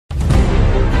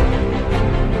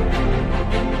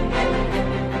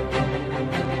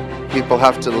People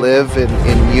have to live in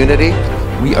unity.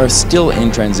 We are still in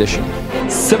transition.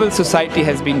 Civil society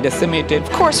has been decimated.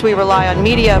 Of course, we rely on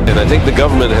media. And I think the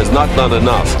government has not done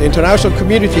enough. The international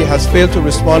community has failed to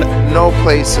respond. No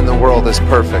place in the world is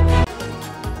perfect.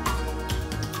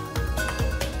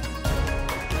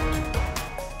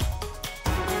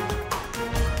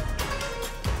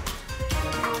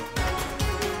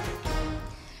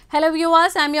 Hello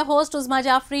viewers, I'm your host Uzma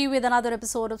Jaffrey with another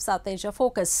episode of South Asia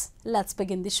Focus. Let's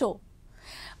begin the show.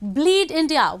 Bleed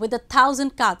India with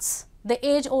 1,000 cuts. The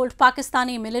age-old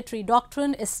Pakistani military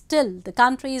doctrine is still the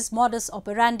country's modus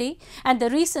operandi, and the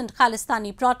recent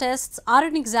Khalistani protests are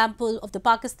an example of the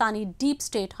Pakistani deep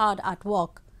state hard at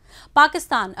work.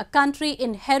 Pakistan, a country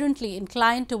inherently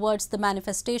inclined towards the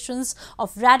manifestations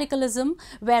of radicalism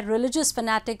where religious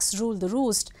fanatics rule the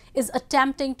roost, is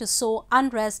attempting to sow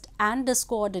unrest and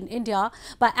discord in India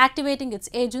by activating its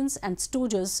agents and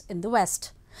stooges in the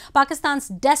West. Pakistan's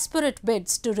desperate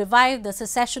bids to revive the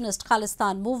secessionist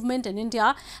Khalistan movement in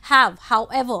India have,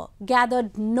 however,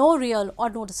 gathered no real or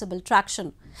noticeable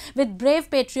traction, with brave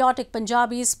patriotic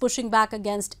Punjabis pushing back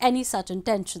against any such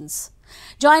intentions.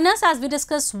 Join us as we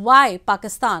discuss why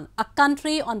Pakistan, a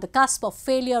country on the cusp of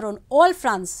failure on all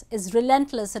fronts, is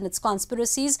relentless in its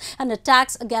conspiracies and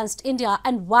attacks against India,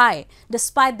 and why,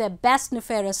 despite their best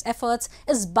nefarious efforts,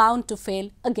 is bound to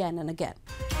fail again and again.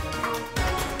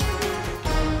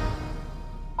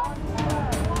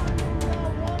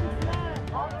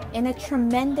 In a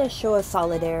tremendous show of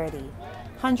solidarity,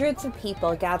 hundreds of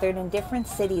people gathered in different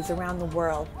cities around the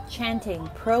world, chanting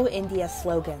pro-India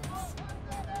slogans.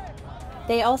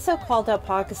 They also called out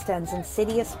Pakistan's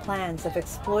insidious plans of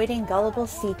exploiting gullible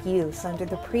Sikh youths under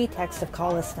the pretext of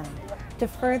Khalistan to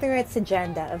further its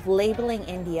agenda of labeling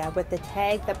India with the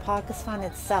tag that Pakistan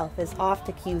itself is oft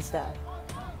accused of,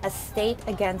 a state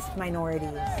against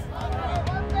minorities.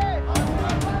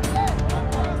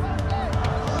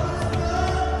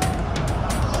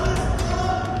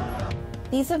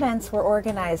 These events were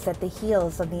organized at the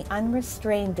heels of the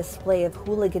unrestrained display of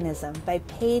hooliganism by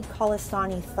paid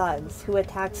Khalistani thugs who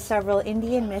attacked several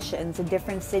Indian missions in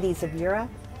different cities of Europe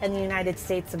and the United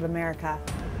States of America.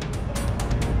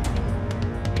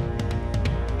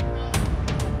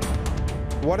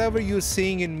 Whatever you're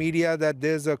seeing in media that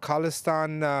there's a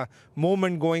Khalistan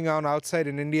movement going on outside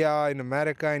in India, in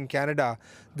America, in Canada,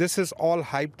 this is all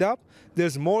hyped up.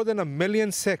 There's more than 1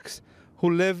 million Sikhs who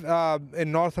live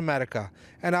in North America.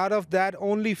 And out of that,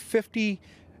 only 50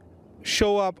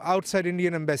 show up outside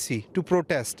Indian embassy to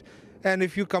protest. And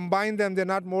if you combine them, they're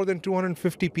not more than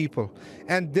 250 people.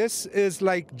 And this is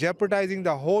like jeopardizing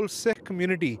the whole Sikh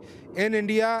community in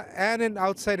India and in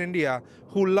outside India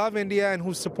who love India and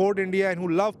who support India and who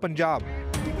love Punjab.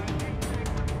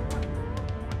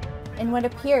 In what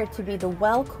appeared to be the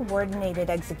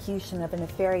well-coordinated execution of a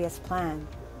nefarious plan,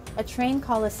 a trained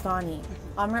Khalistani,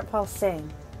 Amritpal Singh,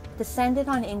 descended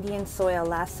on Indian soil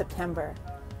last September,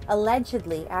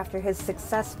 allegedly after his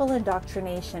successful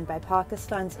indoctrination by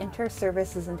Pakistan's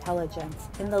inter-services intelligence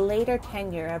in the later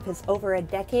tenure of his over a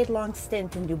decade-long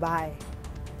stint in Dubai.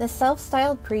 The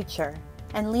self-styled preacher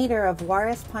and leader of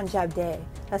Waris Punjab Day,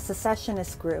 a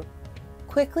secessionist group,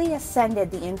 quickly ascended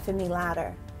the infamy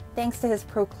ladder thanks to his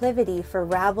proclivity for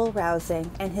rabble-rousing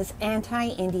and his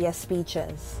anti-India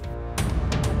speeches.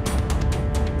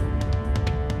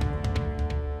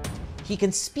 He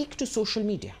can speak to social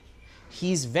media.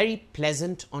 He's very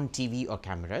pleasant on TV or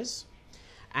cameras,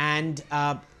 and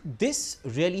this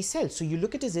really sells. So you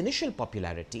look at his initial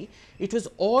popularity, it was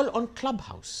all on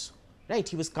Clubhouse, right?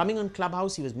 He was coming on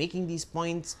Clubhouse, he was making these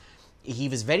points, he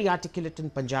was very articulate in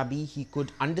Punjabi, he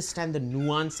could understand the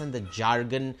nuance and the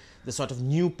jargon, the sort of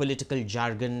new political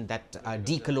jargon, that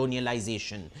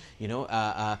decolonialization, you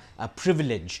know,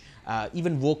 privilege,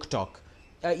 even woke talk.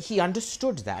 He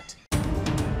understood that.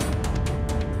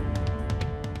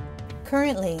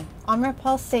 Currently,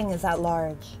 Amritpal Singh is at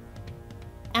large.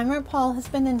 Amritpal has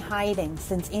been in hiding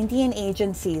since Indian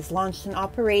agencies launched an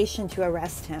operation to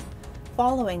arrest him,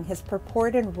 following his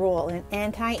purported role in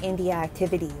anti-India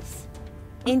activities.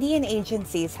 Indian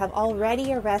agencies have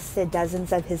already arrested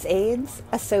dozens of his aides,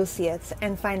 associates,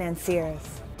 and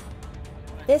financiers.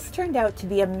 This turned out to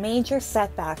be a major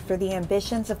setback for the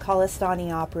ambitions of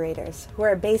Khalistani operators, who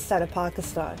are based out of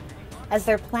Pakistan, as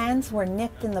their plans were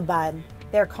nipped in the bud.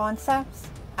 Their concepts,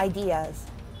 ideas,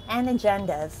 and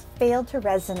agendas failed to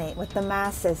resonate with the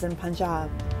masses in Punjab.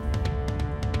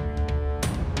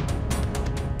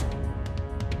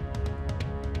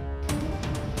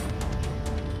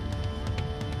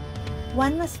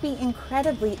 One must be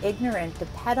incredibly ignorant to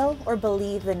peddle or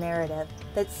believe the narrative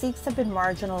that Sikhs have been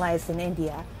marginalized in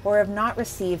India or have not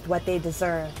received what they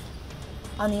deserve.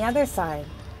 On the other side,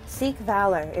 Sikh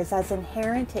valor is as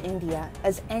inherent to India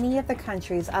as any of the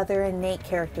country's other innate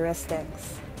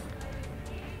characteristics.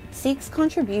 Sikhs'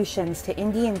 contributions to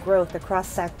Indian growth across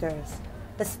sectors,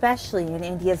 especially in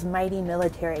India's mighty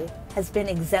military, has been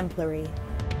exemplary.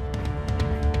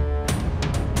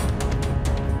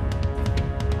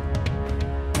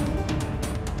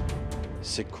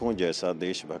 सिखों जैसा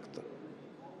देशभक्त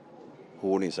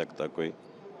हो नहीं सकता कोई,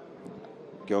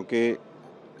 क्योंकि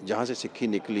जहाँ से सिक्खी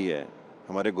निकली है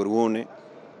हमारे गुरुओं ने,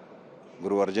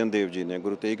 गुरु अर्जन देव जी ने,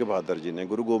 गुरु तेग बहादुर जी ने,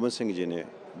 गुरु गोबिंद सिंह जी ने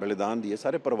बलिदान दिए,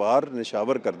 सारे परिवार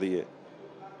निशावर कर दिए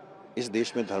इस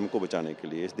देश में धर्म को बचाने के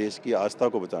लिए, इस देश की आस्था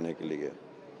को बचाने के लिए।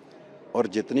 और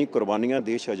जितनी कुर्बानियाँ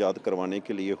देश आज़ाद करवाने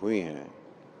के लिए हुई हैं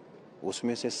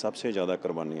उसमें से सबसे ज़्यादा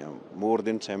कुर्बानियाँ, मोर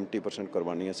देन 70%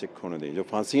 कुर्बानियाँ सिखों ने दी। जो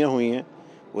फांसियाँ हुई हैं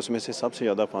उसमें से सबसे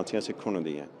ज़्यादा फांसियाँ सिखों ने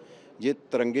दी हैं। ये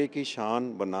तिरंगे की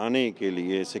शान बनाने के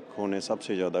लिए सिखों ने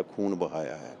सबसे ज़्यादा खून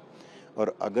बहाया है।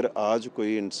 और अगर आज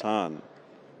कोई इंसान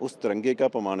उस तिरंगे का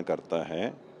अपमान करता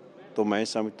है तो मैं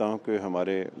समझता हूँ कि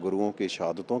हमारे गुरुओं की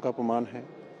शहादतों का अपमान है।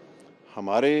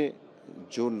 हमारे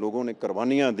जो लोगों ने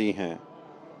कुर्बानियाँ दी हैं,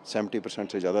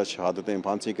 70% से ज़्यादा शहादतें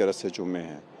फांसी के रस्से चूमे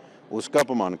हैं, उसका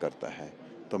अपमान करता है।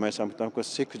 तो मैं समझता हूँ कि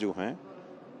सिख जो हैं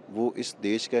वो इस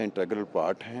देश का इंटीग्रल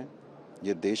पार्ट हैं।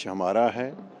 ये देश हमारा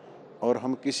है और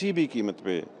हम किसी भी कीमत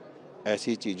पे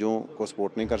ऐसी चीज़ों को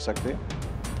सपोर्ट नहीं कर सकते।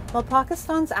 While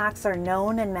Pakistan's acts are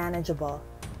known and manageable,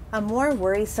 a more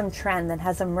worrisome trend that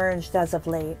has emerged as of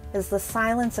late is the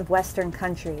silence of Western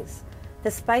countries,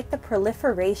 despite the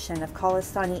proliferation of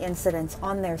Khalistani incidents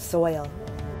on their soil.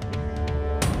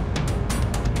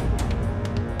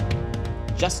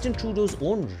 Justin Trudeau's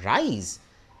own rise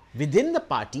within the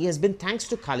party has been thanks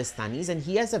to Khalistanis, and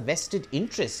he has a vested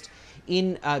interest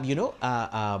in,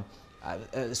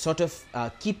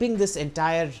 keeping this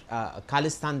entire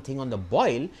Khalistan thing on the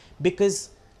boil, because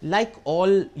like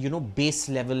all, base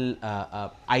level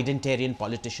identitarian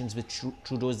politicians, which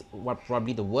Trudeau's were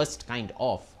probably the worst kind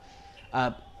of,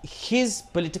 his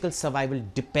political survival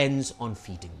depends on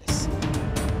feeding this.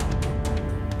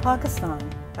 Pakistan,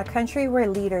 a country where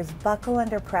leaders buckle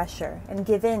under pressure and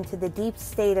give in to the deep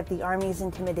state of the army's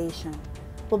intimidation,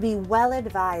 will be well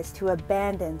advised to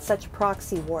abandon such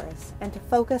proxy wars and to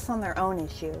focus on their own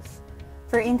issues.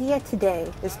 For India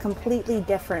today is completely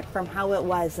different from how it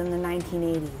was in the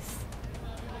 1980s.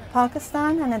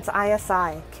 Pakistan and its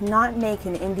ISI cannot make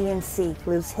an Indian Sikh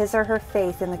lose his or her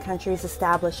faith in the country's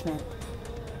establishment.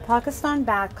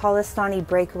 Pakistan-backed Khalistani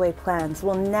breakaway plans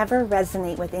will never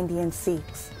resonate with Indian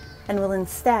Sikhs and will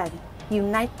instead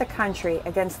unite the country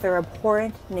against their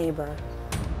abhorrent neighbor.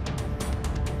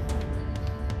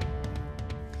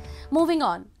 Moving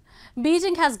on,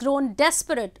 Beijing has grown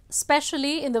desperate,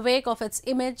 especially in the wake of its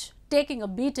image taking a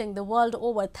beating the world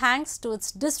over thanks to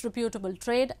its disreputable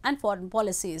trade and foreign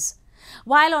policies.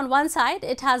 While on one side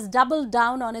it has doubled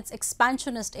down on its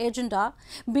expansionist agenda,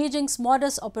 Beijing's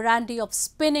modus operandi of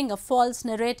spinning a false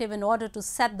narrative in order to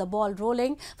set the ball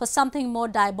rolling for something more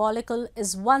diabolical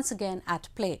is once again at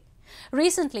play.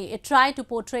 Recently, it tried to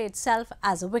portray itself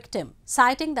as a victim,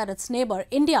 citing that its neighbor,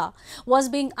 India, was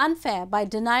being unfair by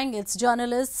denying its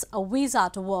journalists a visa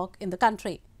to work in the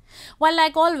country. While,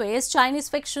 like always, Chinese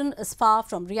fiction is far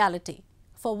from reality.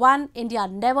 For one, India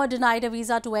never denied a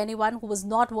visa to anyone who was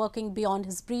not working beyond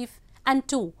his brief. And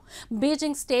two,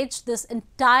 Beijing staged this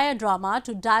entire drama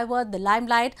to divert the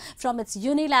limelight from its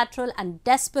unilateral and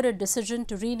desperate decision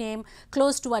to rename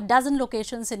close to a dozen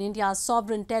locations in India's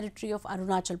sovereign territory of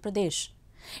Arunachal Pradesh.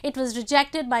 It was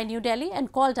rejected by New Delhi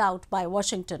and called out by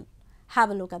Washington.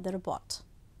 Have a look at the report.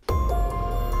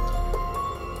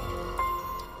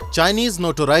 Chinese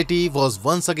notoriety was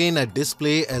once again at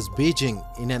display as Beijing,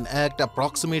 in an act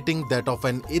approximating that of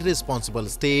an irresponsible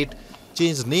state,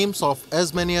 changed names of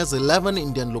as many as 11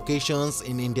 Indian locations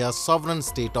in India's sovereign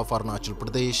state of Arunachal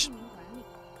Pradesh.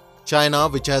 China,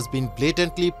 which has been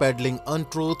blatantly peddling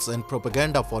untruths and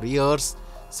propaganda for years,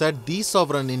 said these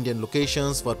sovereign Indian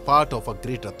locations were part of a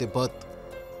greater Tibet.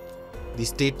 The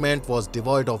statement was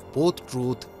devoid of both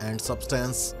truth and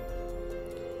substance.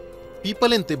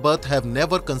 People in Tibet have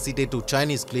never conceded to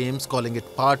Chinese claims calling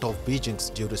it part of Beijing's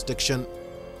jurisdiction.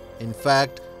 In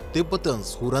fact,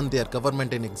 Tibetans who run their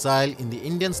government in exile in the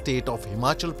Indian state of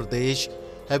Himachal Pradesh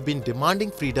have been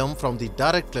demanding freedom from the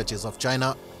direct clutches of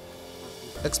China.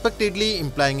 Expectedly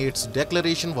implying its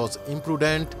declaration was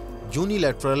imprudent,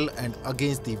 unilateral and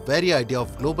against the very idea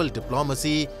of global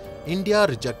diplomacy, India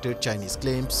rejected Chinese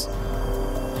claims.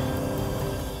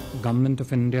 Government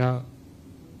of India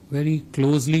very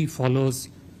closely follows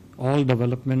all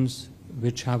developments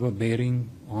which have a bearing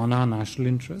on our national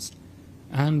interest,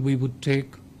 and we would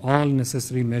take all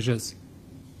necessary measures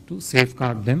to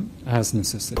safeguard them as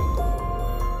necessary.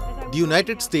 The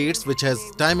United States, which has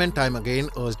time and time again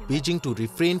urged Beijing to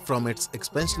refrain from its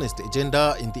expansionist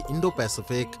agenda in the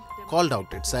Indo-Pacific, called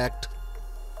out its act.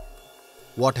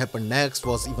 What happened next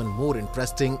was even more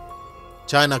interesting.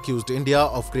 China accused India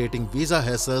of creating visa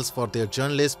hassles for their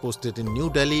journalists posted in New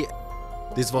Delhi.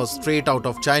 This was straight out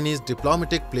of Chinese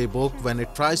diplomatic playbook when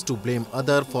it tries to blame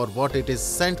other for what it is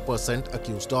cent%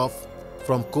 accused of.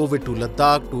 From COVID to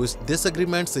Ladakh to its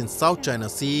disagreements in South China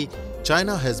Sea,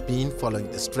 China has been following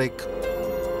this trick.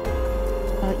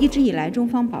 一直以来，中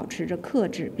方保持着克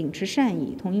制，秉持善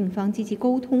意，同印方积极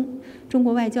沟通。中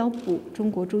国外交部、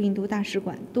中国驻印度大使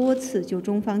馆多次就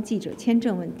中方记者签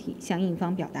证问题向印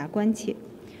方表达关切。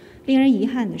令人遗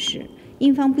憾的是，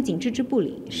印方不仅置之不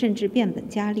理，甚至变本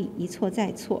加厉，一错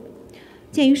再错。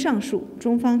鉴于上述，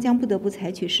中方将不得不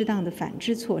采取适当的反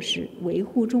制措施，维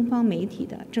护中方媒体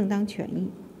的正当权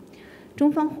益。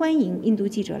中方欢迎印度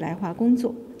记者来华工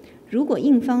作。 如果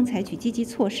印方采取积极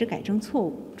措施改正错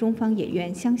误，中方也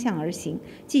愿相向而行，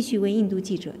继续为印度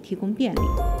记者提供便利。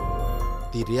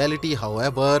The reality,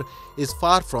 however, is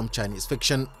far from Chinese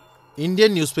fiction.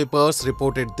 Indian newspapers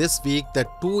reported this week that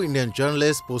 2 Indian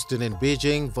journalists posted in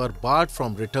Beijing were barred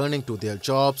from returning to their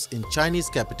jobs in Chinese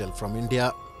capital from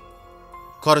India.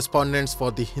 Correspondents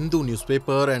for the Hindu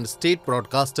newspaper and state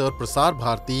broadcaster Prasar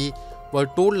Bharati were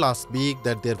told last week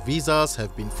that their visas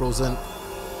have been frozen.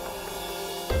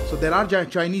 So there are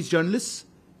Chinese journalists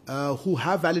who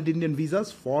have valid Indian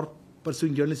visas for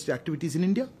pursuing journalistic activities in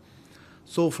India.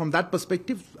 So from that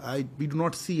perspective, we do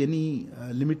not see any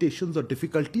limitations or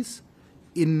difficulties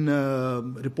in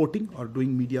reporting or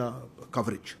doing media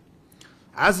coverage.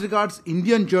 As regards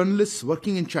Indian journalists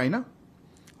working in China,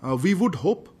 we would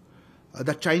hope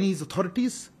that Chinese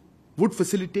authorities would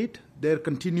facilitate their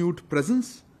continued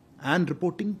presence and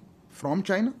reporting from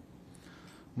China.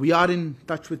 We are in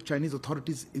touch with Chinese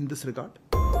authorities in this regard.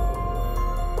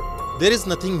 There is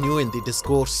nothing new in the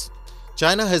discourse.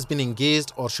 China has been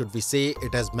engaged, or should we say,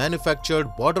 it has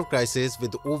manufactured border crises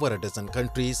with over a dozen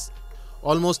countries.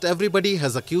 Almost everybody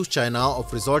has accused China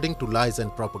of resorting to lies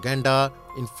and propaganda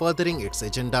in furthering its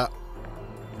agenda.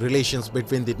 Relations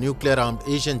between the nuclear-armed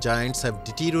Asian giants have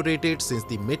deteriorated since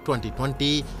the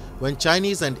mid-2020 when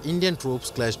Chinese and Indian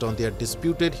troops clashed on their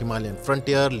disputed Himalayan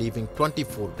frontier, leaving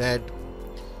 24 dead.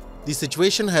 The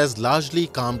situation has largely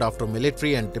calmed after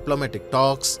military and diplomatic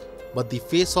talks, but the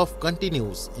face-off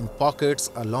continues in pockets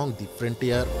along the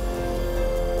frontier.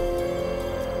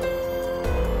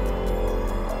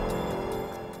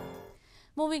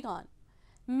 Moving on.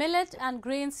 Millet and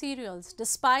grain cereals,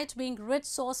 despite being rich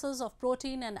sources of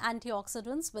protein and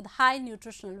antioxidants with high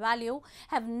nutritional value,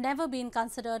 have never been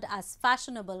considered as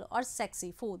fashionable or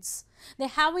sexy foods. They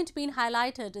haven't been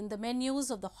highlighted in the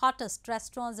menus of the hottest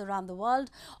restaurants around the world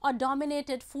or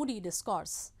dominated foodie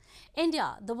discourse.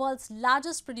 India, the world's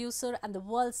largest producer and the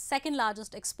world's second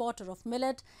largest exporter of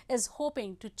millet, is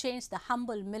hoping to change the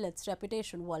humble millet's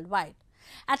reputation worldwide.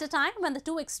 At a time when the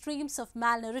two extremes of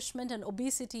malnourishment and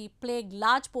obesity plague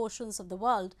large portions of the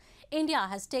world, India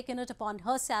has taken it upon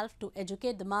herself to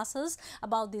educate the masses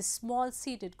about these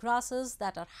small-seeded grasses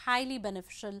that are highly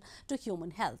beneficial to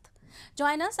human health.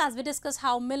 Join us as we discuss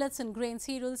how millets and grain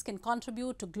cereals can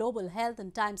contribute to global health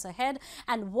in times ahead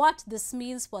and what this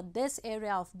means for this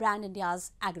area of Brand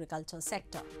India's agriculture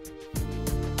sector.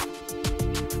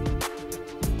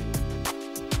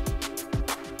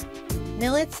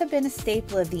 Millets have been a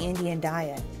staple of the Indian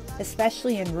diet,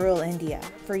 especially in rural India,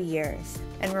 for years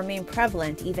and remain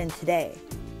prevalent even today.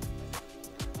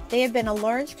 They have been a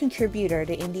large contributor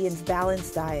to Indians'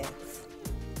 balanced diets.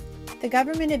 The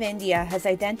government of India has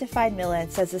identified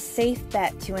millets as a safe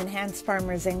bet to enhance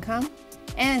farmers' income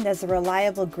and as a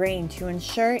reliable grain to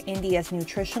ensure India's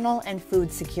nutritional and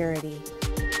food security.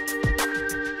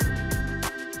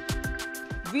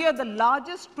 We are the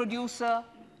largest producer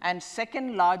and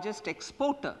second largest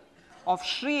exporter of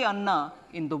Sri Anna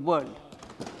in the world.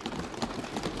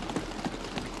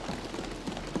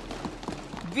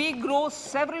 We grow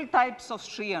several types of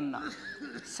Sri Anna,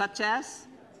 such as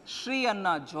Sri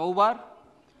Anna Jowar,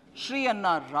 Sri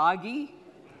Anna Ragi,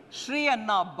 Sri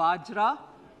Anna Bajra,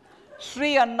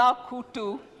 Sri Anna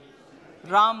Kutu,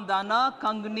 Ramdana,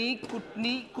 Kangni,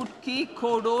 Kutni, Kutki,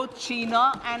 Kodo,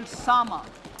 China, and Sama.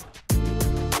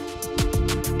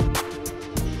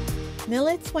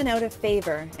 Millets went out of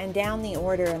favor and down the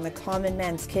order in the common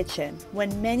man's kitchen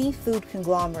when many food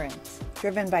conglomerates,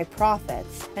 driven by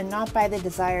profits and not by the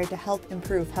desire to help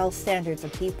improve health standards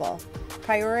of people,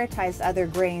 prioritized other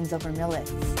grains over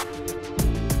millets.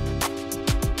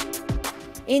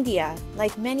 India,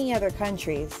 like many other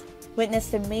countries,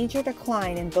 witnessed a major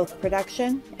decline in both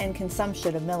production and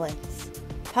consumption of millets.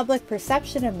 Public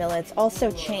perception of millets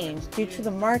also changed due to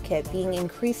the market being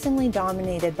increasingly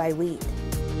dominated by wheat.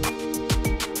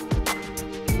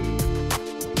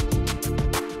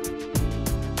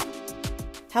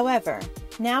 However,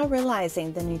 now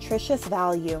realizing the nutritious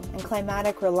value and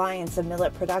climatic reliance of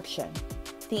millet production,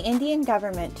 the Indian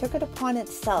government took it upon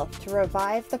itself to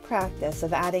revive the practice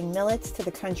of adding millets to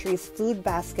the country's food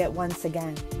basket once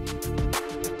again.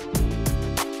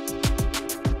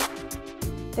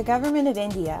 The government of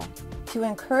India, to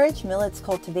encourage millets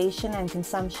cultivation and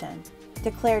consumption,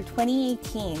 declared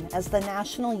 2018 as the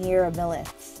National Year of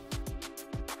Millets.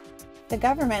 The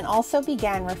government also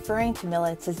began referring to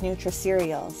millets as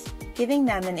nutri-cereals, giving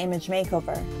them an image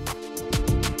makeover.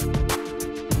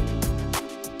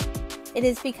 It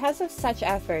is because of such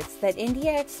efforts that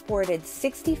India exported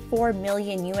 64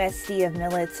 million USD of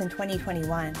millets in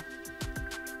 2021.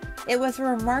 It was a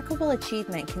remarkable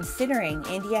achievement considering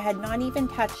India had not even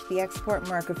touched the export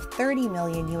mark of 30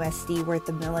 million USD worth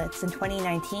of millets in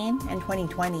 2019 and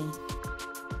 2020.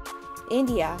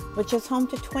 India, which is home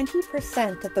to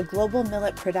 20% of the global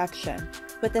millet production,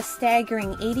 with a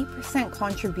staggering 80%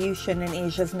 contribution in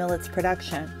Asia's millets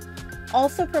production,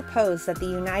 also proposed that the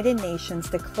United Nations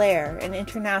declare an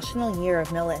International Year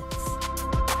of Millets.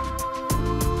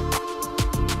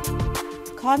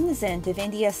 Cognizant of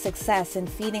India's success in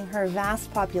feeding her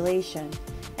vast population,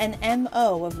 an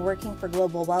MO of working for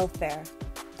global welfare,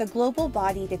 the global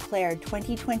body declared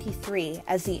 2023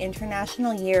 as the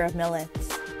International Year of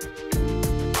Millets.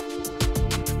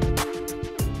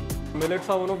 Millets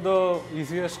are one of the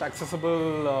easiest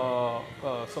accessible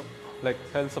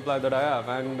health supply that I have,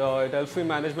 and it helps me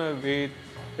manage my weight,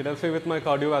 it helps me with my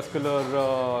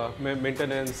cardiovascular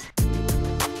maintenance.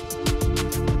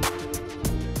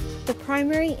 The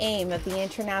primary aim of the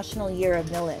International Year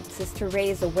of Millets is to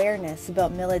raise awareness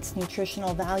about millets'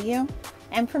 nutritional value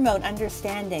and promote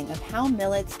understanding of how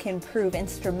millets can prove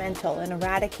instrumental in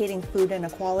eradicating food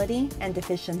inequality and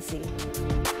deficiency.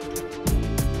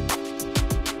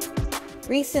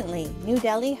 Recently, New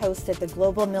Delhi hosted the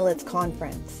Global Millets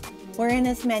Conference, wherein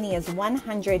as many as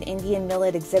 100 Indian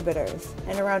millet exhibitors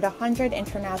and around 100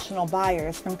 international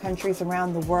buyers from countries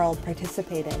around the world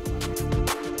participated.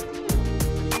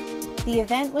 The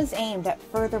event was aimed at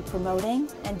further promoting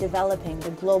and developing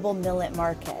the global millet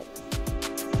market.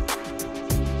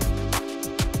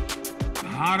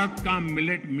 Bharat का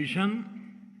millet mission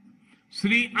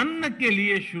Shri अन्न के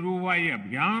लिए शुरू हुआ ये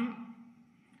अभियान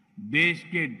देश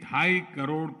के 2.5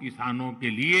 करोड़ किसानों के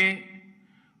लिए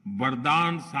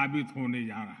वरदान साबित होने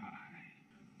जा रहा है।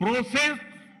 प्रोसेस्ड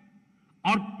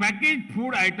और पैकेज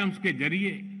फूड आइटम्स के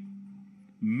जरिए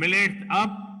मिलेट्स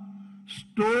अब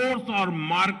स्टोर्स और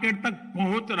मार्केट तक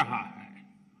पहुंच रहा है।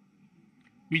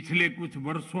 पिछले कुछ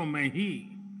वर्षों में ही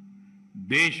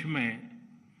देश में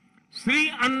श्री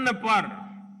अन्न पर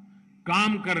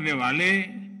काम करने वाले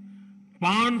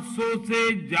 500 से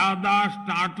ज्यादा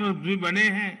स्टार्टअप्स भी बने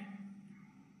हैं।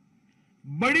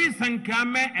 बड़ी संख्या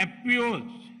में एफपीओज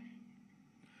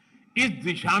इस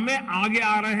दिशा में आगे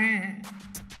आ रहे हैं।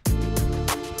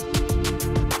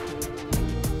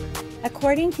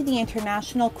 According to the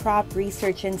International Crop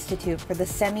Research Institute for the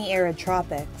Semi-Arid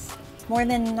Tropics, more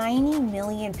than 90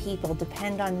 million people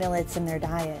depend on millets in their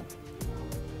diet.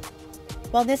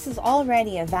 While this is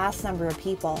already a vast number of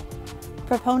people,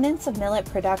 proponents of millet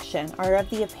production are of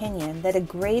the opinion that a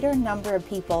greater number of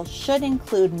people should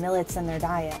include millets in their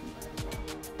diet.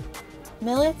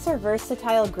 Millets are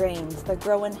versatile grains that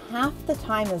grow in half the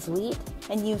time as wheat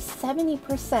and use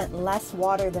 70% less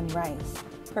water than rice,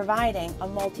 providing a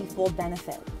multifold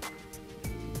benefit.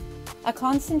 A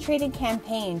concentrated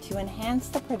campaign to enhance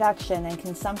the production and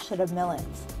consumption of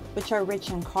millets, which are rich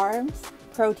in carbs,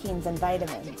 proteins, and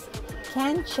vitamins,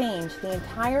 can change the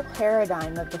entire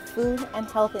paradigm of the food and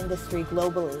health industry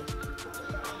globally.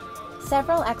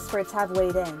 Several experts have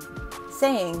weighed in,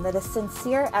 saying that a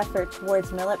sincere effort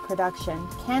towards millet production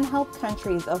can help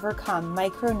countries overcome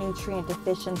micronutrient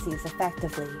deficiencies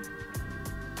effectively.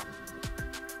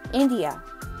 India,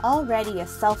 already a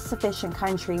self-sufficient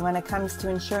country when it comes to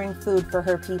ensuring food for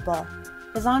her people,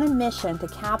 is on a mission to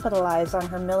capitalize on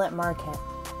her millet market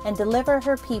and deliver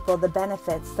her people the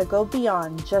benefits that go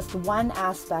beyond just one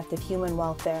aspect of human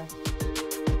welfare.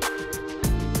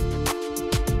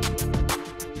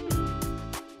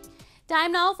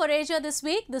 Time now for Asia This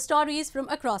Week, the stories from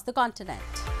across the continent.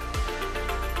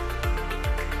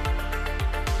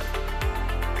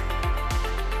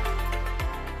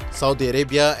 Saudi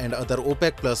Arabia and other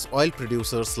OPEC plus oil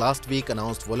producers last week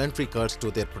announced voluntary cuts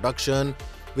to their production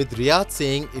with Riyadh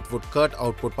saying it would cut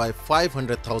output by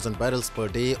 500,000 barrels per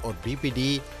day or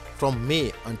BPD from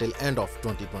May until end of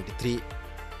 2023.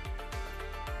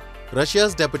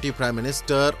 Russia's Deputy Prime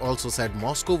Minister also said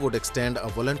Moscow would extend a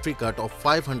voluntary cut of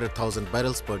 500,000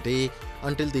 barrels per day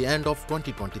until the end of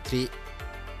 2023.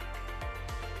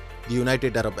 The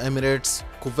United Arab Emirates,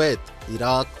 Kuwait,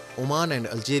 Iraq, Oman and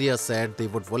Algeria said they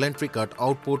would voluntarily cut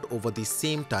output over the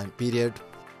same time period.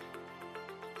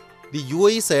 The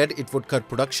UAE said it would cut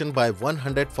production by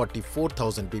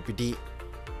 144,000 BPD.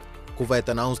 Kuwait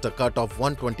announced a cut of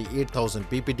 128,000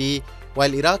 BPD,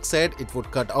 while Iraq said it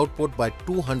would cut output by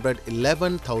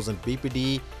 211,000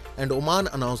 BPD and Oman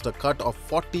announced a cut of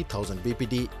 40,000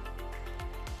 BPD.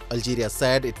 Algeria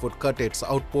said it would cut its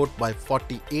output by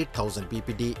 48,000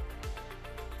 BPD.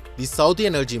 The Saudi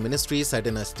Energy Ministry said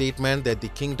in a statement that the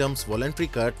kingdom's voluntary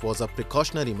cut was a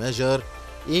precautionary measure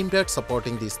aimed at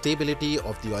supporting the stability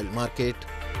of the oil market.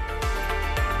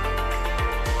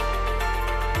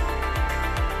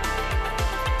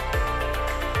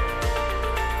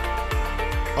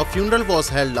 A funeral was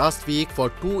held last week for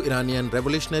two Iranian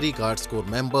Revolutionary Guards Corps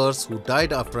members who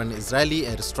died after an Israeli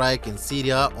airstrike in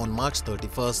Syria on March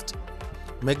 31st.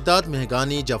 Meghdad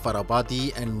Mehgani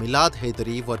Jafarabadi and Milad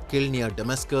Haidari were killed near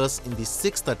Damascus in the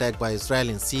sixth attack by Israel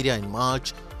in Syria in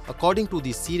March, according to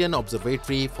the Syrian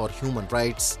Observatory for Human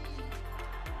Rights.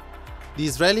 The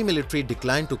Israeli military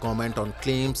declined to comment on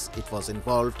claims it was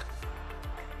involved.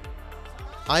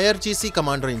 IRGC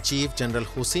Commander-in-Chief General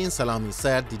Hossein Salami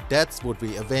said the deaths would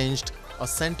be avenged, a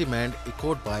sentiment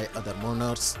echoed by other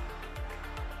mourners.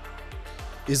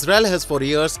 Israel has for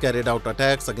years carried out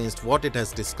attacks against what it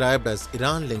has described as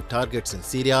Iran-linked targets in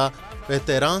Syria, where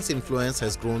Tehran's influence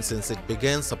has grown since it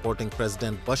began supporting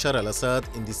President Bashar al-Assad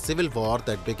in the civil war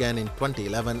that began in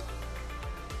 2011.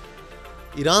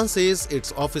 Iran says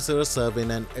its officers serve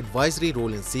in an advisory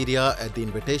role in Syria at the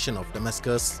invitation of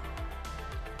Damascus.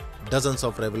 Dozens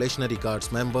of Revolutionary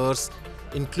Guards members,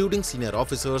 including senior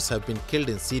officers, have been killed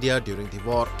in Syria during the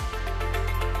war.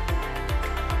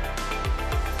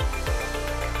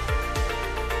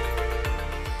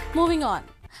 Moving on.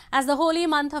 As the holy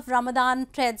month of Ramadan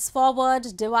treads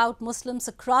forward, devout Muslims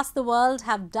across the world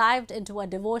have dived into a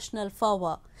devotional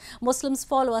fervor. Muslims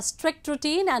follow a strict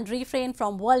routine and refrain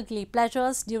from worldly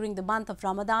pleasures during the month of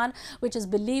Ramadan, which is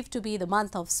believed to be the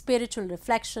month of spiritual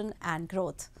reflection and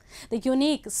growth. The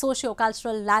unique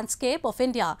socio-cultural landscape of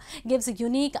India gives a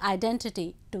unique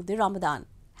identity to the Ramadan.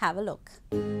 Have a look.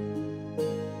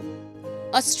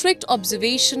 A strict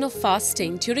observation of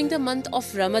fasting during the month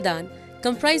of Ramadan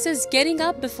comprises getting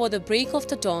up before the break of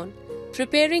the dawn,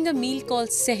 preparing a meal called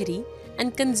sehri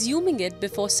and consuming it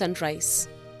before sunrise.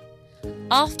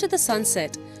 After the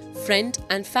sunset, friend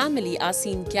and family are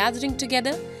seen gathering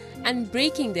together and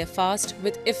breaking their fast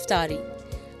with iftari,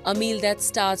 a meal that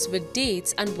starts with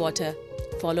dates and water,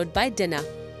 followed by dinner.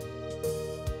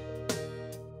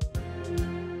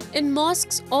 In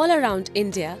mosques all around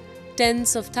India,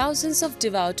 tens of thousands of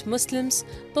devout Muslims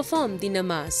perform the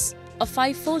namaz, a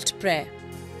fivefold prayer.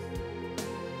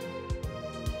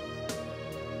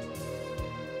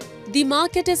 The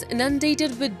market is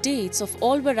inundated with dates of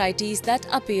all varieties that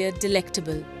appear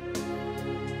delectable.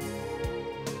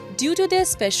 Due to their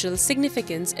special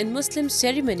significance in Muslim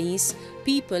ceremonies,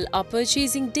 people are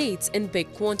purchasing dates in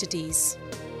big quantities.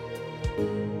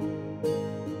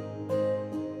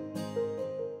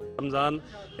 Ramzan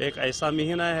एक ऐसा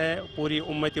महीना है पूरी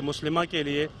उम्मत मुस्लिमा के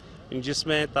लिए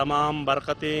जिसमें तमाम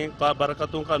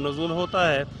बरकतों का नुज़ूल होता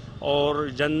है और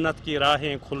जन्नत की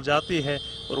राहें खुल जाती है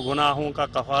और गुनाहों का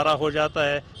कफ़ारा हो जाता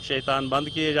है, शैतान बंद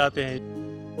किए जाते हैं.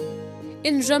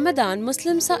 In Ramadan,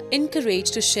 Muslims are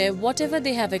encouraged to share whatever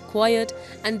they have acquired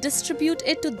and distribute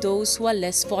it to those who are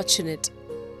less fortunate.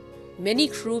 Many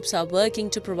groups are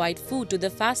working to provide food to the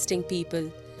fasting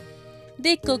people.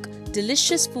 They cook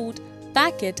delicious food,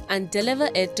 pack it and deliver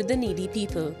it to the needy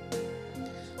people.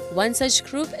 One such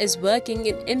group is working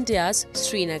in India's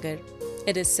Srinagar.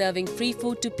 It is serving free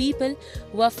food to people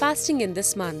who are fasting in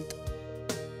this month.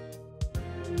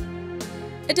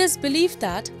 It is believed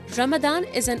that Ramadan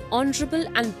is an honorable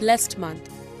and blessed month,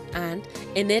 and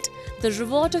in it, the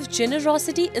reward of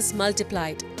generosity is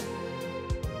multiplied.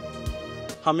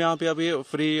 हम यहाँ पे अभी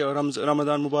free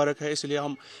Ramzan मुबारक है इसलिए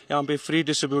हम यहाँ पे free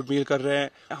distribute मील कर रहे हैं.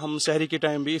 हम सहरी के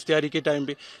टाइम भी इफ्तारी के टाइम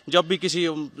भी जब भी किसी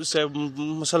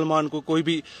मुसलमान को कोई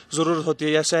भी ज़रूरत होती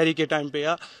है या सहरी के टाइम पे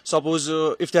या सपोज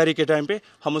इफ्तारी के टाइम पे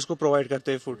हम उसको प्रोवाइड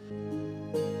करते हैं food.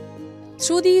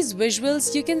 Through these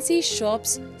visuals, you can see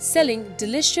shops selling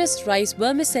delicious rice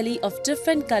vermicelli of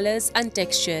different colors and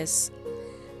textures.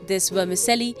 This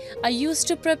vermicelli are used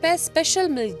to prepare special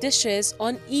milk dishes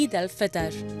on Eid al-Fitr.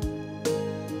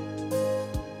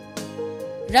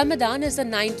 Ramadan is the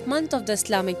 9th month of the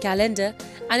Islamic calendar,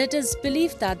 and it is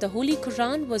believed that the Holy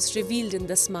Quran was revealed in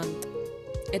this month.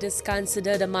 It is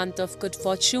considered a month of good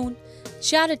fortune,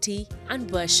 charity,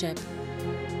 and worship.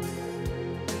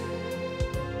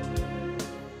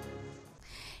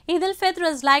 Eid al-Fitr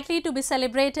is likely to be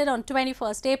celebrated on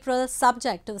 21st April,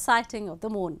 subject to the sighting of the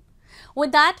moon.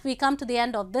 With that, we come to the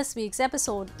end of this week's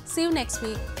episode. See you next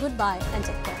week. Goodbye and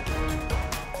take care.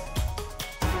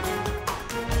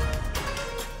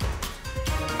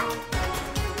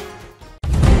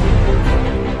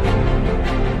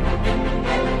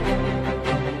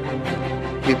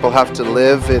 People have to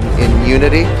live in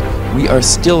unity. We are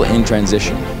still in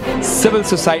transition. Civil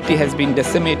society has been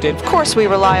decimated. Of course, we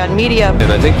rely on media.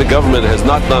 And I think the government has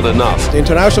not done enough. The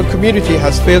international community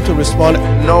has failed to respond.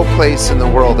 No place in the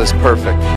world is perfect.